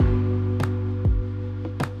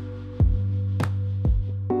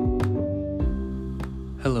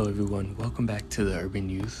everyone, welcome back to the Urban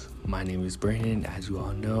Youth. My name is Brandon, as you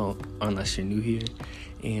all know, unless you're new here.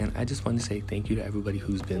 And I just want to say thank you to everybody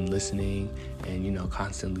who's been listening and,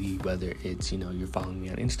 constantly, whether it's, you're following me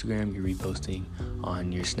on Instagram, you're reposting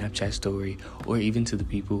on your Snapchat story, or even to the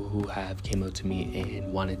people who have came up to me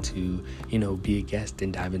and wanted to, be a guest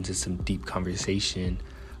and dive into some deep conversation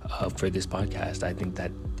for this podcast. I think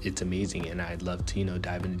that it's amazing, and I'd love to,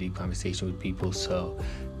 dive into deep conversation with people. So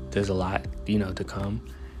there's a lot, to come.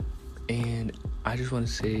 And I just want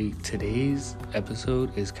to say today's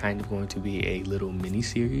episode is kind of going to be a little mini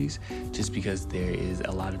series, just because there is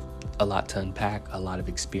a lot to unpack, a lot of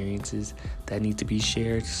experiences that need to be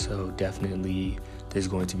shared. So definitely there's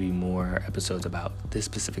going to be more episodes about this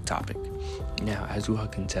specific topic. Now, as you all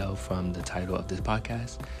can tell from the title of this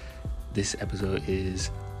podcast, this episode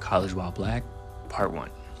is College While Black, Part 1.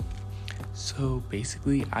 So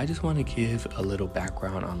basically, I just want to give a little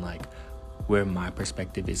background on where my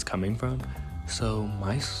perspective is coming from. So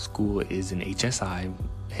my school is an HSI,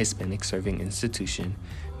 Hispanic Serving Institution,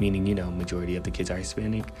 meaning, majority of the kids are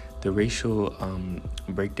Hispanic. The racial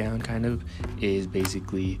breakdown kind of is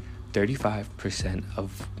basically 35%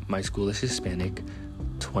 of my school is Hispanic,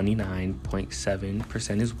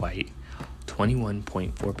 29.7% is white,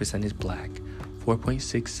 21.4% is black,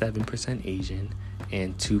 4.67% Asian,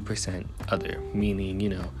 and 2% other,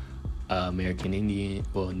 meaning, American Indian,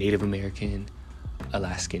 Native American,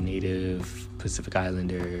 Alaskan Native, Pacific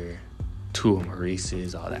Islander, two or more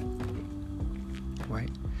races, all that, right?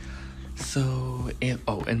 So,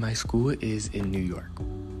 and my school is in New York,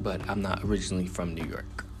 but I'm not originally from New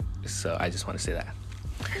York, so I just want to say that.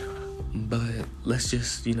 But let's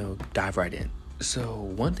just, dive right in. So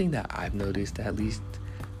one thing that I've noticed, at least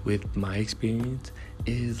with my experience,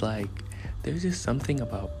 is there's just something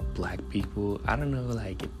about black people. I don't know,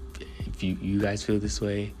 if you guys feel this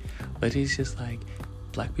way, but it's just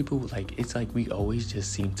black people, it's we always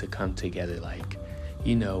just seem to come together.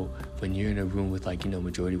 When you're in a room with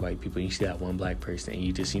majority white people, and you see that one black person and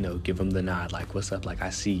you just, give them the nod, what's up,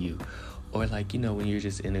 I see you. Or when you're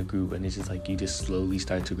just in a group and it's just you just slowly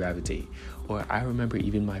start to gravitate. Or I remember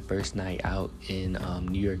even my first night out in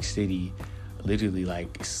New York City, literally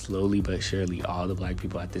slowly but surely all the black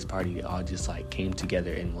people at this party, they all just came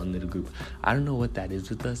together in one little group. I don't know what that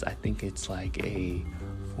is with us. I think it's a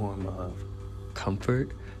form of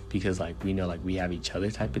comfort, because we know we have each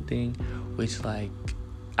other type of thing, which I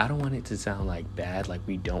don't want it to sound bad,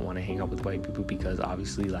 we don't want to hang out with white people, because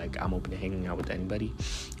obviously I'm open to hanging out with anybody.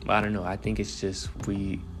 But I don't know, I think it's just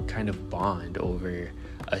we kind of bond over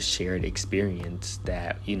a shared experience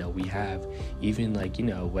that we have, even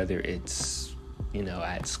whether it's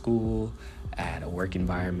at school, at a work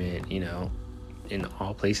environment, in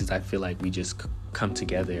all places. I feel we just come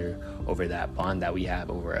together over that bond that we have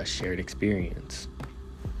over a shared experience.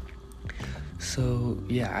 So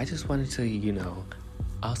yeah, I just wanted to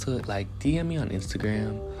also DM me on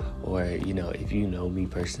Instagram, or if you know me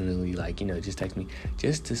personally, just text me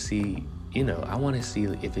just to see. I want to see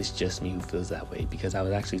if it's just me who feels that way, because I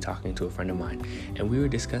was actually talking to a friend of mine, and we were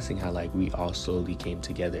discussing how we all slowly came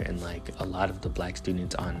together, and a lot of the black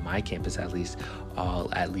students on my campus at least all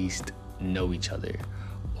at least know each other,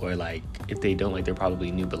 or if they don't, they're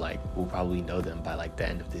probably new, but we'll probably know them by the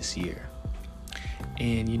end of this year.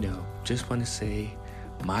 And just want to say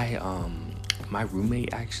my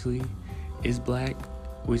roommate actually is black,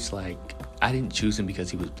 which I didn't choose him because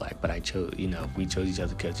he was black, but I chose, we chose each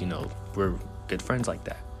other because, we're good friends like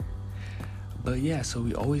that. But yeah, so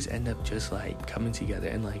we always end up just coming together,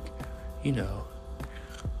 and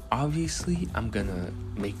obviously I'm gonna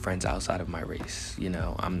make friends outside of my race.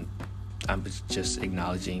 I'm just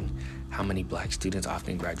acknowledging how many black students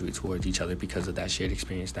often graduate towards each other because of that shared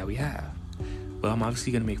experience that we have. Well, I'm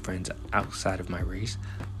obviously gonna make friends outside of my race,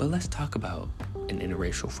 but let's talk about an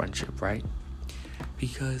interracial friendship, right?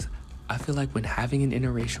 Because I feel when having an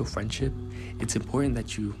interracial friendship, it's important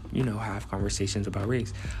that you have conversations about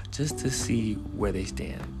race, just to see where they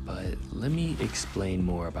stand. But let me explain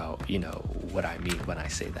more about, what I mean when I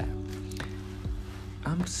say that.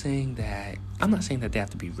 I'm not saying that they have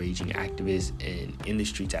to be raging activists in the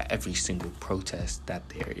streets at every single protest that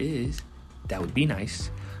there is. That would be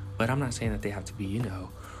nice. But I'm not saying that they have to be,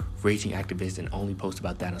 raging activists and only post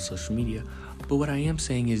about that on social media. But what I am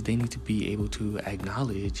saying is they need to be able to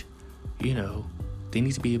acknowledge,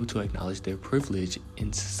 their privilege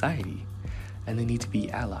in society, and they need to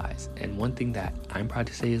be allies. And one thing that I'm proud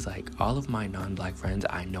to say is all of my non-black friends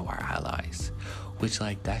I know are allies, which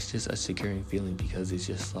that's just a securing feeling, because it's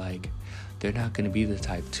just they're not going to be the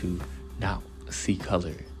type to not see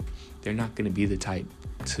color. They're not going to be the type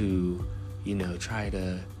to try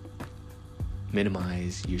to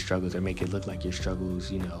minimize your struggles or make it look like your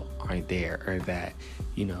struggles, aren't there, or that,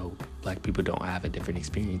 black people don't have a different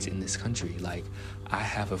experience in this country. Like, I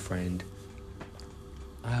have a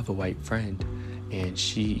white friend, and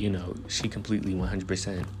she completely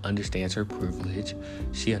 100% understands her privilege.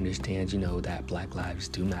 She understands, that Black lives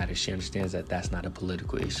do matter. She understands that that's not a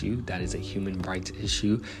political issue, that is a human rights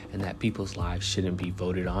issue, and that people's lives shouldn't be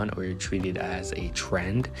voted on or treated as a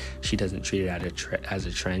trend. She doesn't treat it as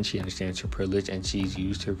a trend. She understands her privilege, and she's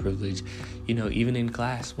used her privilege, even in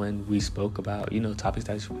class when we spoke about, topics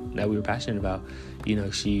that we were passionate about.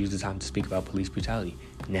 She used the time to speak about police brutality.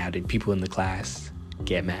 Now, did people in the class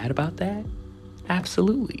get mad about that?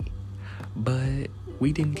 Absolutely. But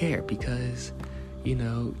we didn't care because,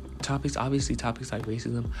 topics like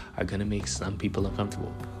racism are going to make some people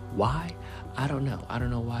uncomfortable. Why? I don't know. I don't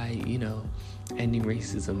know why, ending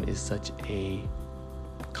racism is such a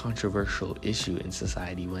controversial issue in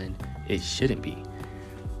society when it shouldn't be.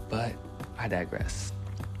 But I digress.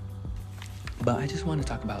 But I just want to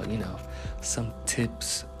talk about, some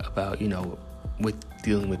tips about, with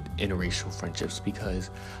dealing with interracial friendships, because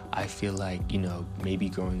I feel like, maybe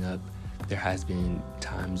growing up, there has been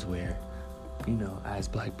times where, as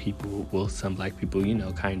black people, some black people,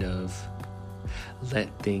 kind of let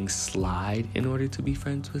things slide in order to be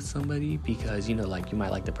friends with somebody, because, like, you might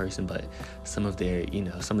like the person, but some of their,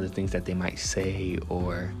 some of the things that they might say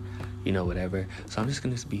or, whatever. So I'm just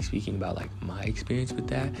going to be speaking about, like, my experience with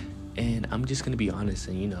that, and I'm just going to be honest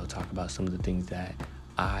and, talk about some of the things that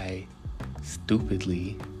I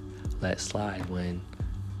stupidly let slide when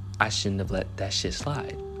I shouldn't have let that shit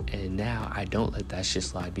slide. And now I don't let that shit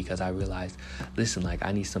slide because I realized, listen, like,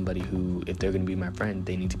 I need somebody who, if they're gonna be my friend,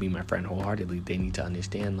 they need to be my friend wholeheartedly. They need to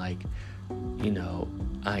understand, like,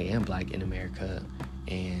 I am black in America,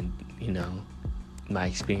 and my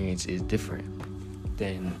experience is different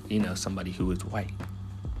than somebody who is white.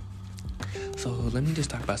 So let me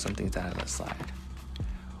just talk about some things that I let slide.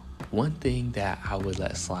 One thing that I would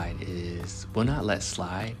let slide is, well, not let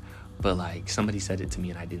slide, but like somebody said it to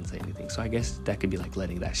me and I didn't say anything. So I guess that could be like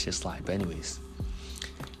letting that shit slide. But anyways,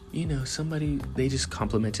 they just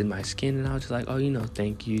complimented my skin, and I was just like, oh,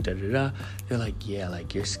 thank you, da-da-da. They're like, yeah,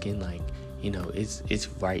 like your skin, like, it's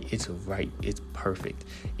right, it's perfect.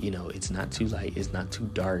 It's not too light, it's not too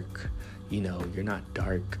dark, you're not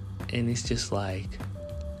dark. And it's just like,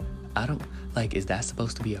 I don't, like, is that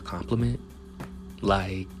supposed to be a compliment?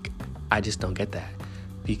 Like, I just don't get that,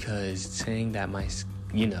 because saying that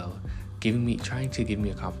trying to give me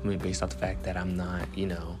a compliment based off the fact that I'm not,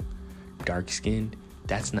 dark skinned,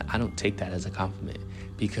 I don't take that as a compliment,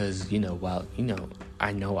 because, while,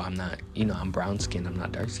 I know I'm not, I'm brown skinned, I'm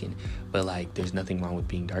not dark skinned, but like, there's nothing wrong with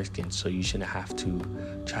being dark skinned, so you shouldn't have to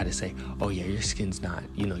try to say, oh yeah, your skin's not,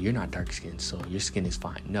 you're not dark skinned, so your skin is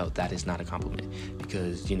fine. No, that is not a compliment,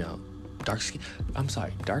 because, dark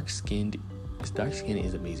skin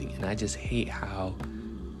is amazing, and I just hate how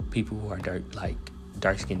people who are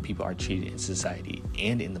dark-skinned people are treated in society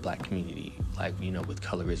and in the black community, like, with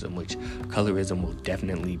colorism, which colorism will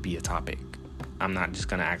definitely be a topic. I'm not just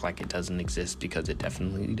gonna act like it doesn't exist, because it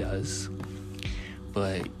definitely does.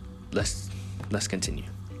 But let's continue.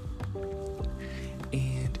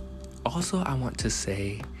 And also, I want to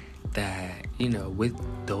say that, with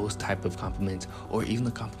those type of compliments, or even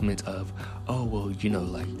the compliments of, oh, well,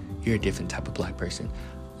 like, you're a different type of black person.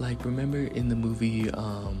 Like, remember in the movie,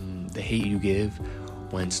 The Hate You Give,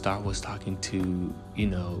 when Star was talking to,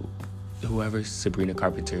 whoever Sabrina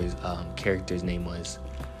Carpenter's character's name was.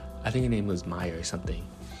 I think her name was Maya or something.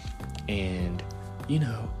 And,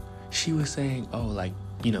 she was saying, oh, like,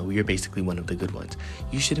 you're basically one of the good ones.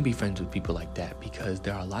 You shouldn't be friends with people like that, because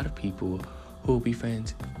there are a lot of people who will be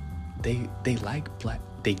friends. They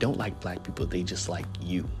don't like black people, they just like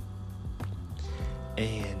you.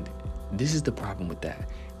 And this is the problem with that,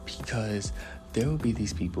 because there will be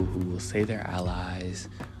these people who will say they're allies,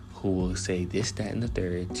 who will say this, that, and the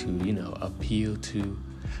third to, appeal to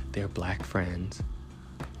their black friends.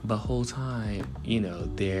 But whole time, they'll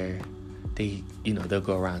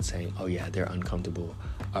go around saying, oh yeah, they're uncomfortable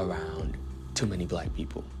around too many black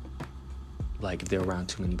people. Like, if they're around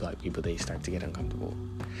too many black people, they start to get uncomfortable.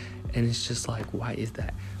 And it's just like, why is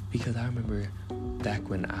that? Because I remember back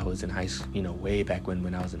when I was in high school, way back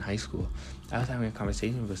when I was in high school, I was having a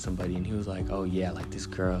conversation with somebody, and he was like, oh yeah, like, this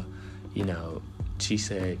girl, she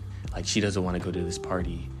said, like, she doesn't want to go to this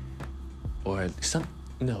party, or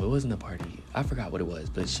no, it wasn't a party, I forgot what it was,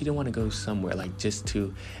 but she didn't want to go somewhere, like, just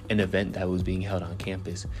to an event that was being held on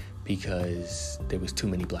campus, because there was too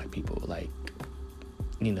many black people. Like,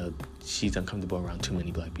 she's uncomfortable around too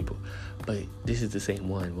many black people. But this is the same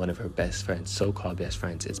one of her best friends, so-called best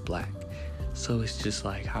friends, is black. So it's just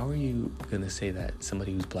like, how are you gonna say that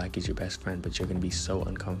somebody who's black is your best friend, but you're gonna be so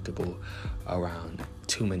uncomfortable around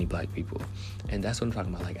too many black people? And that's what I'm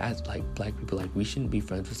talking about. Like, as like black people, like, we shouldn't be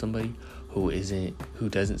friends with somebody who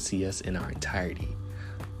doesn't see us in our entirety.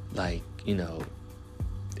 Like, you know,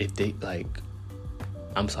 if they like,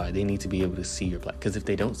 I'm sorry, they need to be able to see your black, because if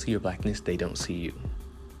they don't see your blackness, they don't see you.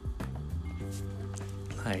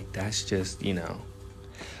 Like, that's just, you know.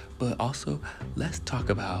 But also, let's talk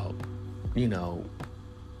about, you know,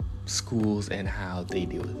 schools and how they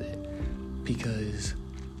deal with it. Because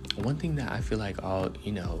one thing that I feel like,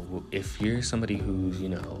 you know, if you're somebody who's, you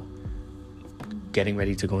know, getting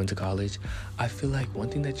ready to go into college, I feel like one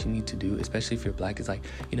thing that you need to do, especially if you're black, is like,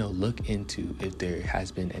 you know, look into if there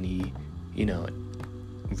has been any, you know,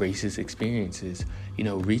 racist experiences. You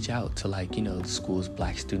know, reach out to, like, you know, the school's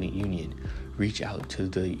Black Student Union. Reach out to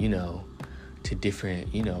the, you know, to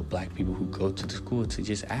different, you know, black people who go to the school to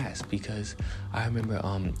just ask. Because I remember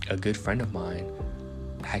a good friend of mine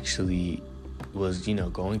actually was, you know,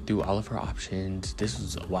 going through all of her options. This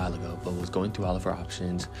was a while ago, but was going through all of her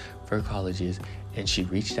options for colleges, and she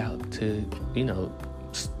reached out to, you know,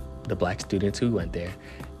 the black students who went there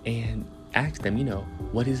and asked them, you know,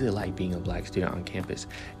 what is it like being a black student on campus?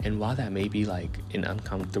 And while that may be like an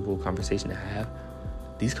uncomfortable conversation to have,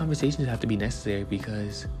 these conversations have to be necessary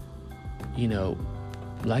because, you know,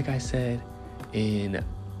 like I said in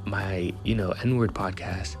my, you know, N-word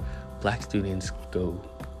podcast, black students go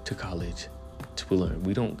to college to learn.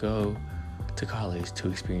 We don't go to college to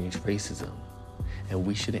experience racism. And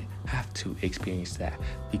we shouldn't have to experience that,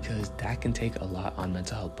 because that can take a lot on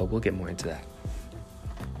mental health, but we'll get more into that.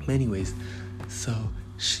 Anyways, so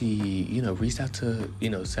she, you know, reached out to, you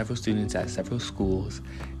know, several students at several schools,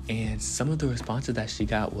 and some of the responses that she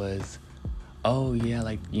got was, oh yeah,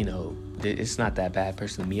 like, you know, it's not that bad.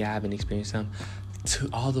 Personally, me, I haven't experienced them, to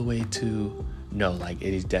all the way to, no, like,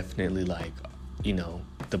 it is definitely like, you know,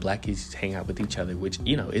 the black kids hang out with each other, which,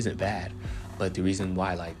 you know, isn't bad. But the reason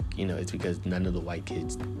why, like, you know, it's because none of the white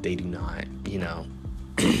kids, they do not, you know,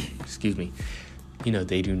 excuse me, you know,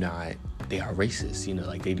 they are racist, you know,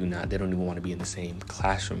 like, they don't even want to be in the same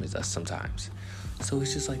classroom as us sometimes. So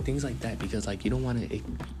it's just like things like that, because like, you don't want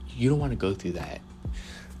to go through that.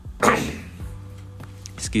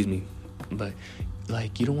 Excuse me. But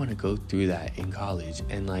like, you don't want to go through that in college.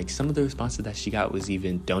 And like, some of the responses that she got was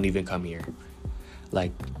even, don't even come here.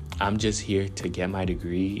 Like, I'm just here to get my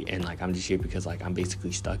degree, and like, I'm just here because like, I'm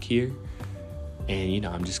basically stuck here, and, you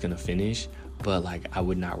know, I'm just gonna finish, but like, I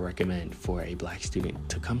would not recommend for a black student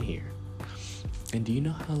to come here. And do you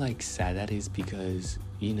know how like sad that is? Because,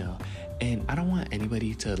 you know, and I don't want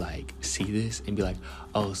anybody to like see this and be like,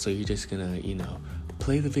 oh, so you're just gonna, you know,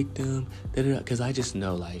 play the victim, because I just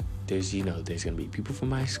know, like, there's gonna be people from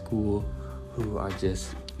my school who are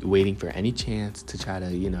just waiting for any chance to try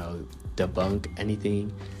to, you know, debunk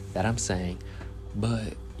anything that I'm saying.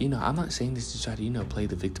 But, you know, I'm not saying this to try to, you know, play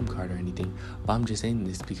the victim card or anything, but I'm just saying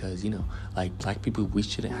this because, you know, like, black people, we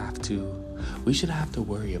shouldn't have to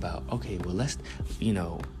worry about, okay, well, let's, you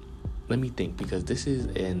know, let me think, because this is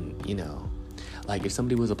you know, like, if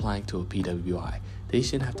somebody was applying to a PWI, they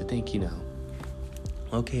shouldn't have to think, you know,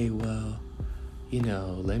 okay, well, you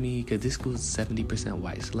know, because this school is 70%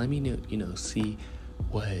 white, so let me, you know, see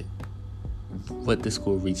what the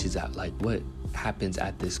school reaches out, like, what happens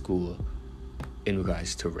at this school in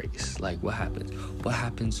regards to race. Like, what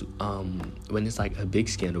happens when it's like a big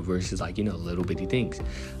scandal versus, like, you know, little bitty things.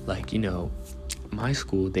 Like, you know, my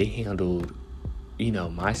school, they handled, you know,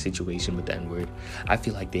 my situation with the N-word, I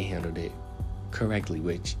feel like they handled it correctly,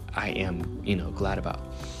 which I am, you know, glad about.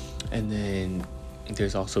 And then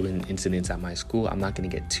there's also been incidents at my school. I'm not going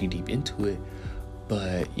to get too deep into it,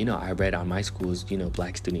 but, you know, I read on my school's, you know,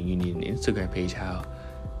 Black Student Union Instagram page how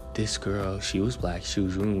this girl, she was black, she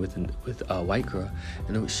was rooming with a white girl,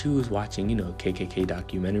 and she was watching, you know, KKK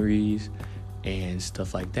documentaries and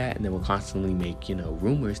stuff like that, and then would constantly make, you know,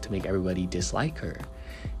 rumors to make everybody dislike her.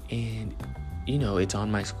 And, you know, it's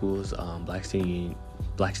on my school's Black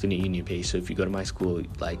Student Union page. So if you go to my school,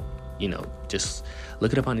 like, you know, just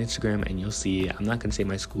look it up on Instagram and you'll see it. I'm not gonna say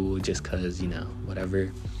my school just cause, you know,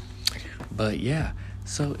 whatever. But yeah,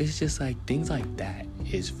 so it's just like things like that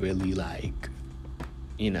is really like,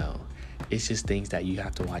 you know, it's just things that you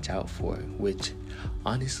have to watch out for, which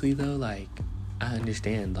honestly though, like, I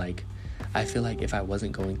understand, like, I feel like if I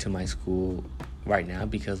wasn't going to my school right now,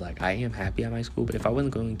 because like I am happy at my school, but if I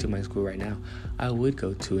wasn't going to my school right now, I would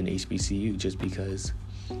go to an HBCU, just because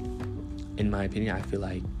in my opinion, I feel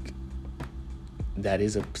like that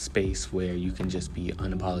is a space where you can just be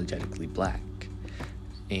unapologetically black.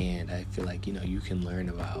 And I feel like, you know, you can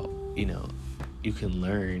learn,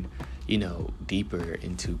 deeper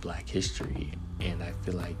into Black history. And I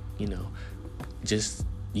feel like, just,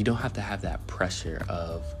 you don't have to have that pressure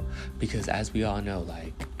of, because as we all know,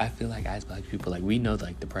 like, I feel like as Black people, like, we know,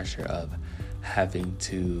 like, the pressure of having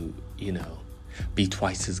to, be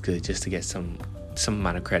twice as good just to get some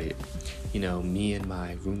amount of credit. Me and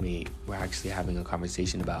my roommate were actually having a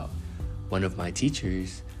conversation about one of my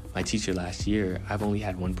teachers. My teacher last year, I've only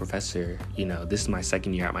had one professor. This is my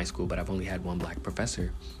second year at my school, but I've only had one Black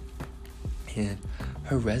professor. And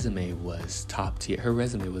her resume was top tier. Her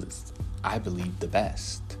resume was, I believe, the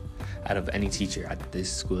best out of any teacher at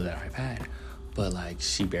this school that I've had. But, like,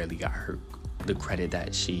 she barely got the credit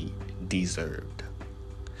that she deserved.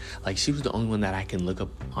 Like, she was the only one that I can look up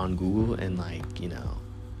on Google and, like,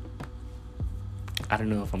 I don't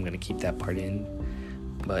know if I'm going to keep that part in.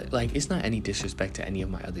 But, like, it's not any disrespect to any of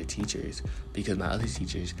my other teachers, because my other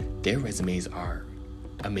teachers, their resumes are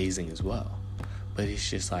amazing as well. But it's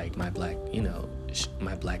just like my Black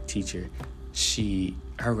teacher,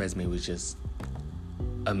 her resume was just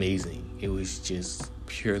amazing. It was just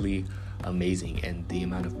purely amazing. And the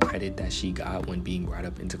amount of credit that she got when being brought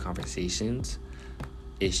up into conversations,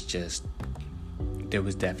 it's just, there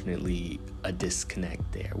was definitely a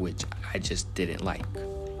disconnect there, which I just didn't like.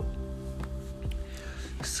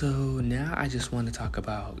 So now I just want to talk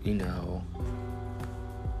about,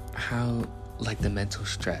 how, like, the mental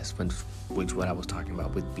stress, which what I was talking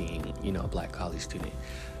about with being, a Black college student.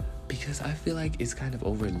 Because I feel like it's kind of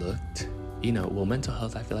overlooked. Mental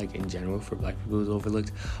health, I feel like in general for Black people is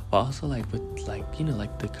overlooked, but also, like, with, like,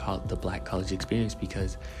 the Black college experience,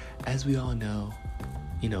 because as we all know,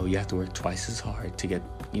 you have to work twice as hard to get,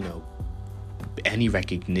 any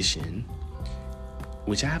recognition,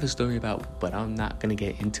 which I have a story about, but I'm not going to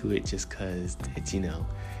get into it just because it's,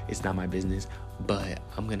 it's not my business, but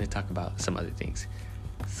I'm going to talk about some other things.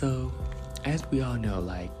 So, as we all know,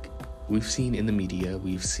 like, we've seen in the media,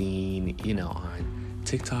 we've seen, on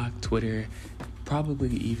TikTok, Twitter,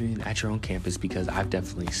 probably even at your own campus, because I've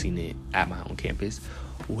definitely seen it at my own campus,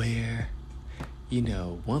 where,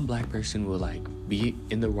 one Black person will, like, be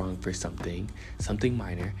in the wrong for something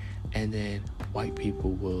minor, and then white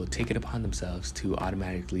people will take it upon themselves to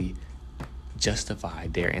automatically justify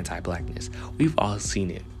their anti-Blackness. We've all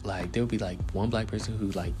seen it. Like, there'll be, like, one Black person who,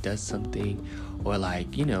 like, does something, or,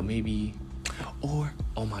 like, maybe, or,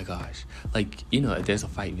 oh my gosh, like, if there's a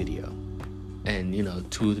fight video,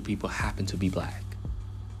 and, two of the people happen to be Black.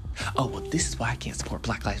 Oh, well, this is why I can't support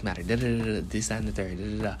Black Lives Matter, this, that, and the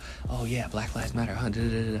third, oh, yeah, Black Lives Matter,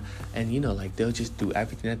 and, like, they'll just do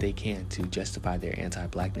everything that they can to justify their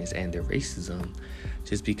anti-Blackness and their racism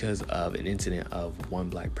just because of an incident of one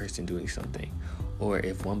Black person doing something. Or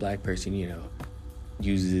if one Black person,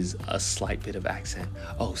 uses a slight bit of accent,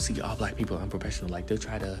 oh, see, all Black people are unprofessional. Like, they'll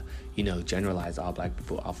try to, generalize all Black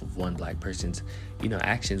people off of one Black person's,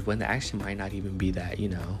 actions, when the action might not even be that,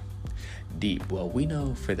 deep. Well, we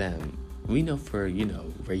know for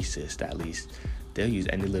racist, at least, they'll use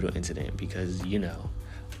any little incident, because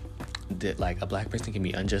that, like, a Black person can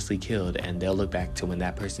be unjustly killed, and they'll look back to when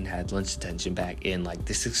that person had lunch detention back in, like,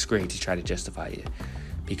 the 6th grade to try to justify it,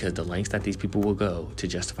 because the lengths that these people will go to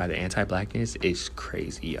justify the anti-Blackness is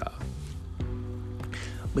crazy, y'all.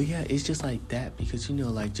 But yeah, it's just like that, because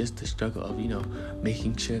like, just the struggle of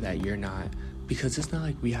making sure that you're not, because it's not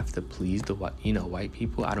like we have to please the white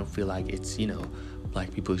people. I don't feel like it's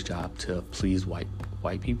Black people's job to please white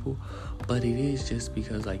people, but it is just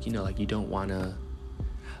because, like, like, you don't want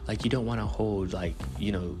to hold, like,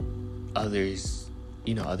 others,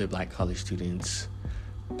 other Black college students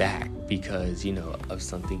back because of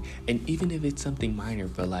something. And even if it's something minor,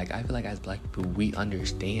 but, like, I feel like as Black people, we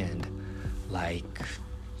understand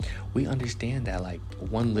that, like,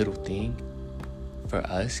 one little thing for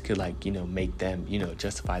us could, like, make them,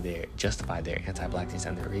 justify their anti-Blackness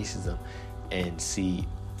and their racism, and see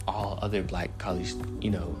all other Black college,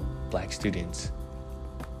 Black students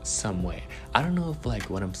some way. I don't know if, like,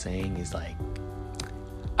 what I'm saying is, like,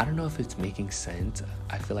 I don't know if it's making sense.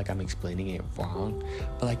 I feel like I'm explaining it wrong,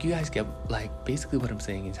 but, like, you guys get, like, basically what I'm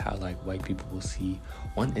saying is how, like, white people will see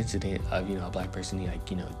one incident of, a Black person, like,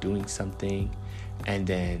 doing something, and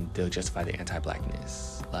then they'll justify the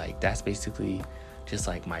anti-Blackness. Like, that's basically just,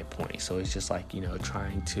 like, my point. So it's just, like,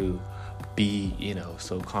 trying to be,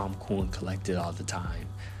 so calm, cool, and collected all the time,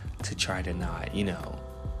 to try to not,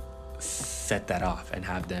 set that off and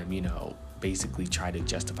have them, basically try to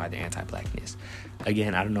justify the anti-Blackness.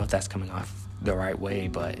 Again, I don't know if that's coming off the right way,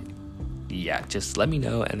 but yeah, just let me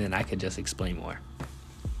know, and then I could just explain more.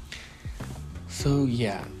 So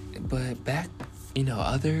yeah, but back,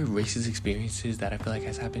 other racist experiences that I feel like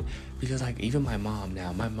has happened, because, like, even my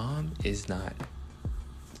mom is not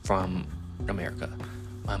from America.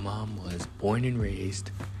 My mom was born and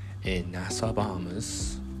raised in Nassau,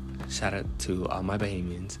 Bahamas. Shout out to all my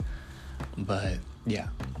Bahamians. But yeah,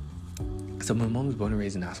 so my mom was born and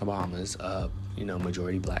raised in Nassau, Bahamas,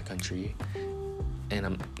 majority black country.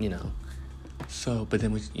 And but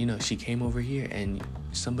then she came over here and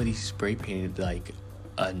somebody spray painted like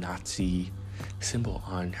a Nazi symbol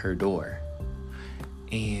on her door.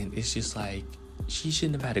 And it's just like, she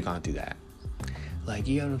shouldn't have had to gone through that. Like,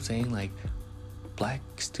 you know what I'm saying? Like, black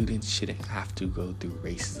students shouldn't have to go through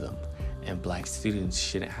racism, and black students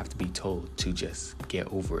shouldn't have to be told to just get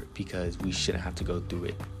over it, because we shouldn't have to go through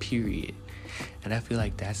it, period. And I feel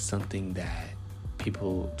like that's something that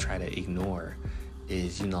people try to ignore,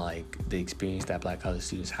 is, like, the experience that black college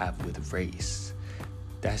students have with race.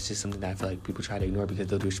 That's just something that I feel like people try to ignore, because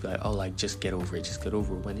they'll just be like, oh, like, just get over it,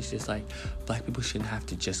 when it's just like, black people shouldn't have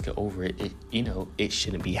to just get over it. It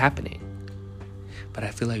shouldn't be happening. But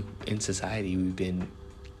I feel like in society,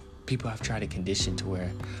 people have tried to condition to where,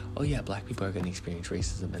 oh yeah, black people are going to experience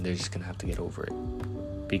racism and they're just going to have to get over it.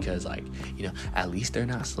 Because, like, at least they're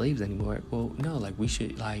not slaves anymore. Well, no, like, we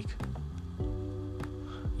should, like,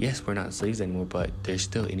 yes, we're not slaves anymore, but there's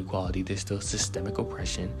still inequality, there's still systemic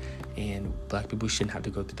oppression, and black people shouldn't have to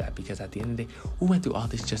go through that, because at the end of the day, we went through all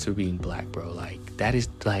this just for being black, bro. Like, that is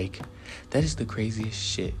the craziest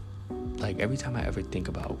shit. Like, every time I ever think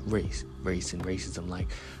about race and racism, like,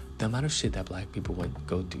 the amount of shit that black people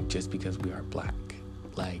go through just because we are black,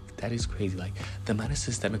 like, that is crazy. Like, the amount of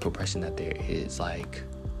systemic oppression that there is, like,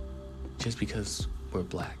 just because we're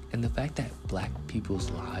black. And the fact that black people's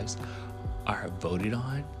lives are voted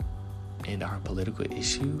on and are a political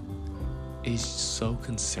issue is so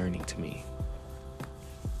concerning to me.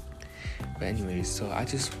 But anyways, so I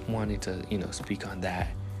just wanted to, speak on that.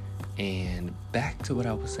 And back to what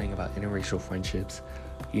I was saying about interracial friendships,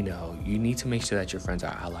 you need to make sure that your friends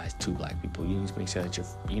are allies to black people. You need to make sure that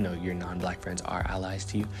your non-black friends are allies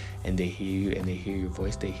to you, and they hear you, and they hear your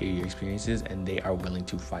voice, they hear your experiences, and they are willing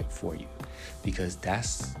to fight for you. Because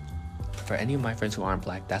that's, for any of my friends who aren't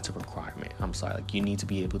black, that's a requirement. I'm sorry. Like, you need to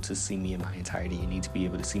be able to see me in my entirety. You need to be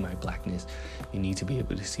able to see my blackness. You need to be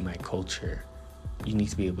able to see my culture. You need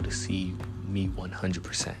to be able to see me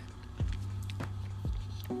 100%.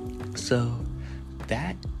 So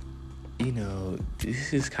that,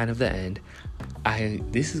 this is kind of the end.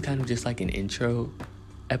 This is kind of just like an intro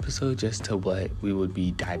episode just to what we would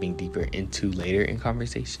be diving deeper into later in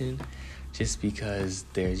conversation, just because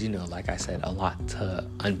there's, like I said, a lot to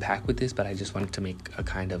unpack with this, but I just wanted to make a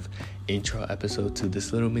kind of intro episode to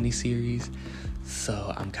this little mini series.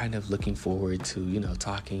 So I'm kind of looking forward to,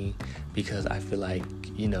 talking, because I feel like,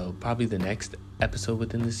 probably the next episode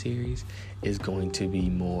within the series is going to be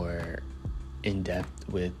more in depth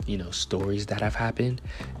with, stories that have happened,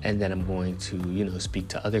 and then I'm going to, speak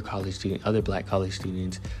to other black college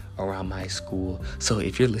students around my school. So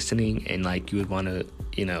if you're listening and like you would want to,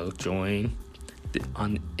 join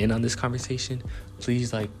on this conversation,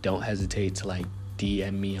 please, like, don't hesitate to, like,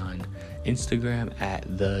 DM me on Instagram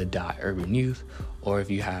at the.urbanyouth, or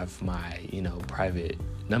if you have my, private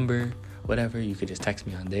number, whatever, you could just text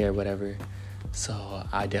me on there, whatever. So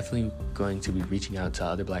I definitely going to be reaching out to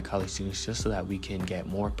other black college students just so that we can get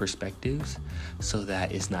more perspectives, so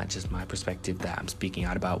that it's not just my perspective that I'm speaking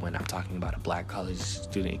out about when I'm talking about a black college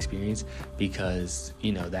student experience, because,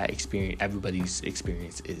 that experience, everybody's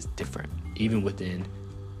experience is different, even within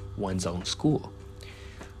one's own school.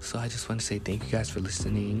 So I just want to say thank you guys for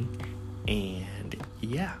listening, and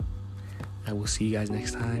yeah, I will see you guys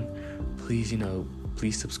next time. Please,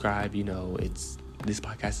 please subscribe. This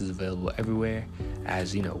podcast is available everywhere,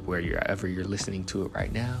 as wherever you're listening to it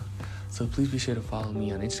right now. So please be sure to follow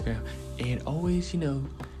me on Instagram, and always,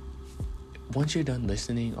 once you're done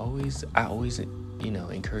listening, I always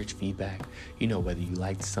encourage feedback. Whether you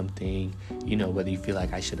liked something, whether you feel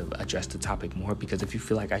like I should have addressed the topic more, because if you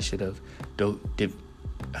feel like I should have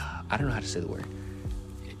I don't know how to say the word.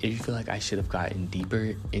 If you feel like I should have gotten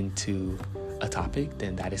deeper into a topic,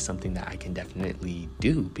 then that is something that I can definitely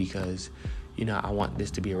do, because I want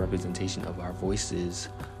this to be a representation of our voices,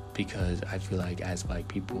 because I feel like as black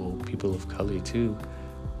people of color too,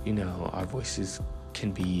 our voices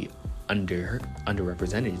can be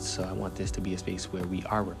underrepresented. So I want this to be a space where we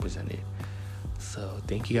are represented. So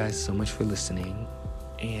thank you guys so much for listening,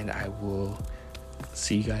 and I will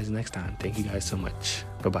see you guys next time. Thank you guys so much.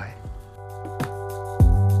 Bye-bye.